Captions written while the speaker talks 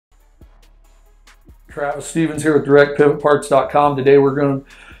Travis Stevens here with DirectPivotParts.com. Today we're going to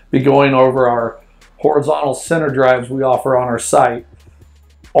be going over our horizontal center drives we offer on our site.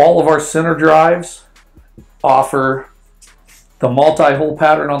 All of our center drives offer the multi-hole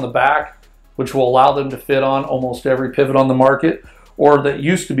pattern on the back, which will allow them to fit on almost every pivot on the market, or that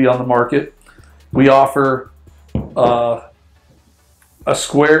used to be on the market. We offer a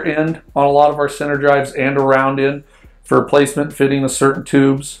square end on a lot of our center drives and a round end for placement fitting of certain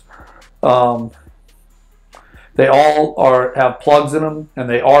tubes. They all have plugs in them, and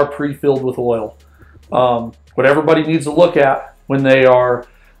they are pre-filled with oil. What everybody needs to look at when they are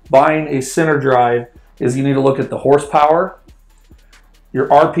buying a center drive is you need to look at the horsepower, your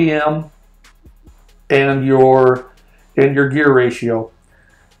RPM, and your gear ratio.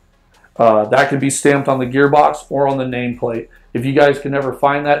 That can be stamped on the gearbox or on the nameplate. If you guys can never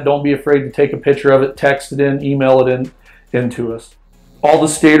find that, don't be afraid to take a picture of it, text it in, email it in to us. All the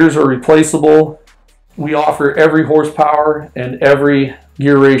stators are replaceable. We offer every horsepower and every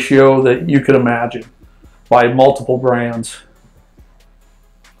gear ratio that you could imagine by multiple brands.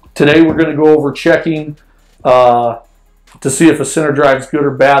 Today we're going to go over checking to see if a center drive is good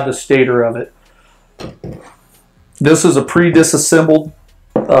or bad, the stator of it. This is a pre-disassembled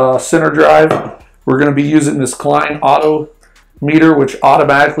center drive. We're going to be using this Klein auto meter, which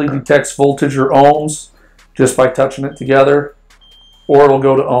automatically detects voltage or ohms just by touching it together, or it'll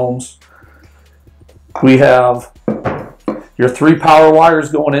go to ohms. We have your 3 power wires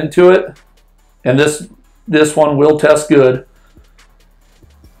going into it, and this one will test good.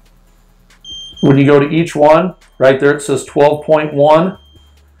 When you go to each one, right there it says 12.1,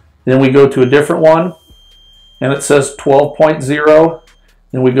 then we go to a different one and it says 12.0,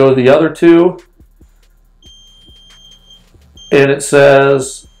 then we go to the other two and it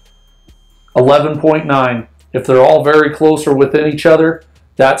says 11.9. If they're all very close or within each other,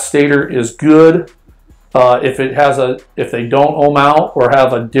 that stator is good. If they don't ohm out or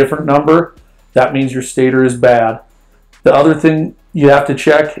have a different number, that means your stator is bad. The other thing you have to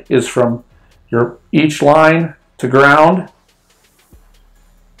check is from each line to ground,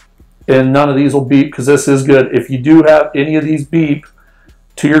 and none of these will beep because this is good. If you do have any of these beep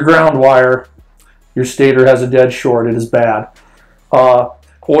to your ground wire, your stator has a dead short. It is bad.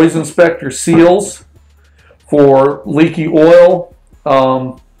 Always inspect your seals for leaky oil.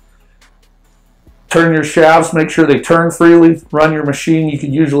 Turn your shafts, make sure they turn freely. Run your machine. You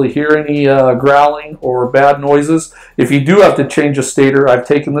can usually hear any growling or bad noises. If you do have to change a stator, I've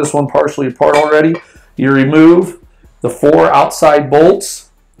taken this one partially apart already. You remove the 4 outside bolts,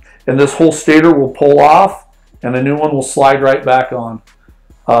 and this whole stator will pull off, and the new one will slide right back on.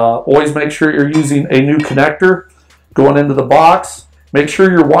 Always make sure you're using a new connector going into the box. Make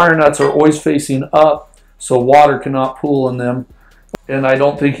sure your wire nuts are always facing up so water cannot pool in them. And I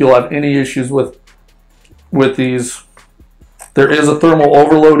don't think you'll have any issues with these. There is a thermal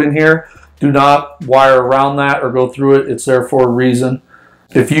overload in here. Do not wire around that or go through it. It's there for a reason.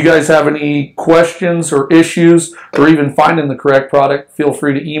 If you guys have any questions or issues or even finding the correct product, feel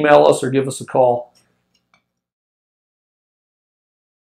free to email us or give us a call.